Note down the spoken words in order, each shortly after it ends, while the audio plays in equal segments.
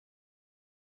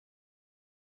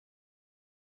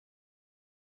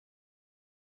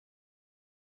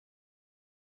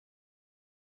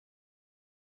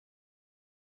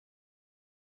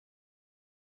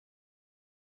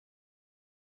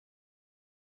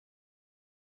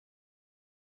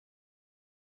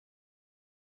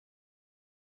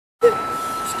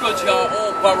good, y'all?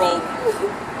 All Boro.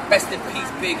 Rest in peace,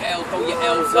 Big L. Throw your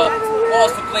L's up.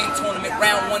 Balls for Bling tournament,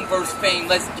 round 1 versus Fame.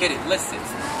 Let's get it. Listen.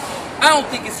 I don't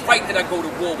think it's right that I go to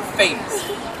war with Famous,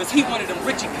 because he one of them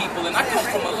richy people, and I come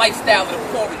from a lifestyle of the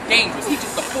poor and dangerous. He's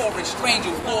just a foreign stranger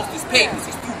who lost his papers.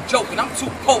 He's too joking, I'm too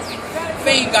potent.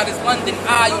 Fame got his London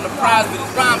eye on the prize, but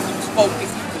his rhymes lose focus.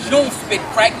 Cause you don't spit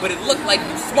crack, but it looked like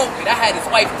you smoke it. I had his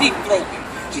wife deep throating.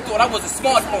 She thought I was a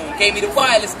smartphone, gave me the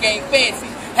wireless game fancy.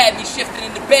 Had me shifting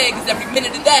in the bed, cause every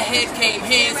minute of that head came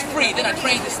hands free. Then I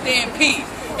trained to stampede.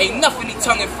 Ain't nothing he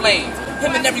tongue in flames.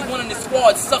 Him and everyone in the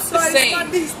squad suck the same.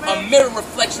 A mirror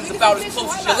reflections about as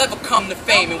close as you'll ever come to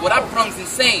fame. And what I brung's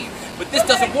insane. But this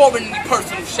doesn't warrant any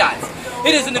personal shots.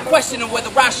 It isn't a question of whether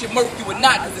I should murk you or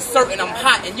not, cause it's certain I'm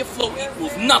hot and your flow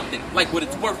equals nothing. Like what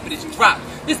it's worth for this drop.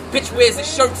 This bitch wears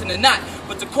his shirts in a knot,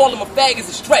 but to call him a fag is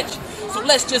a stretch. So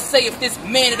let's just say if this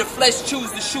man of the flesh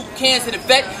chooses to shoot cans at the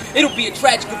vet, it'll be a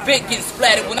tragic event getting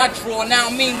splattered when I draw. Now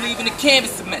I mean leaving the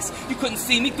canvas a mess. You couldn't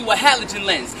see me through a halogen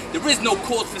lens. There is no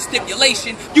cause for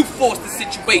stipulation. You forced the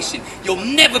situation. You'll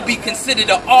never be considered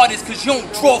an artist cause you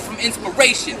don't draw from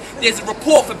inspiration. There's a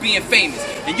report for being famous,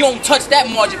 and you don't touch that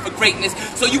margin for greatness,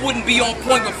 so you wouldn't be on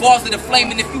point with bars of the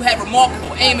flame. And if you had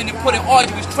remarkable aiming and put in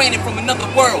arduous training from another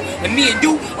world, and me and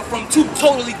you are from 2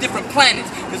 totally different planets,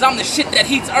 cause I'm the shit that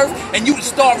heats Earth and you the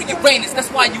star of Uranus. That's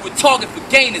why you a target for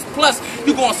gainers. Plus,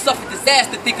 you gonna suffer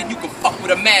disaster thinking you can fuck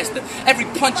with a master. Every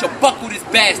punch will buckle this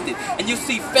bastard, and you'll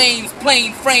see Fame's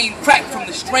plain frame crack from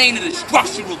the strain of the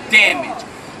structural damage.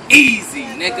 Easy,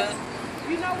 nigga.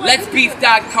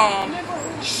 Let'sBeef.com.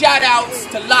 Shout outs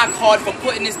to Lockhart for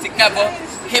putting this together.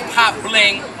 Hip Hop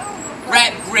Bling,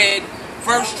 Rap Grid,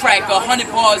 Verse Tracker, 100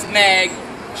 Bars Mag.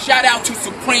 Shout out to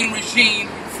Supreme Regime,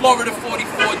 Florida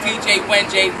 44, DJ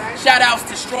Wenjay. Shout outs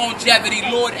to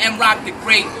Strongevity, Lord M. Rock the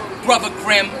Great, Brother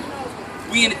Grimm.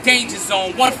 We in the danger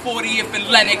zone, 140th and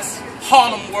Lenox,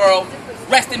 Harlem World.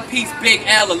 Rest in peace, Big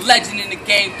L, a legend in the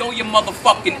game. Throw your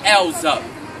motherfucking L's up.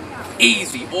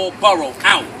 Easy, all Boro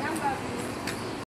out.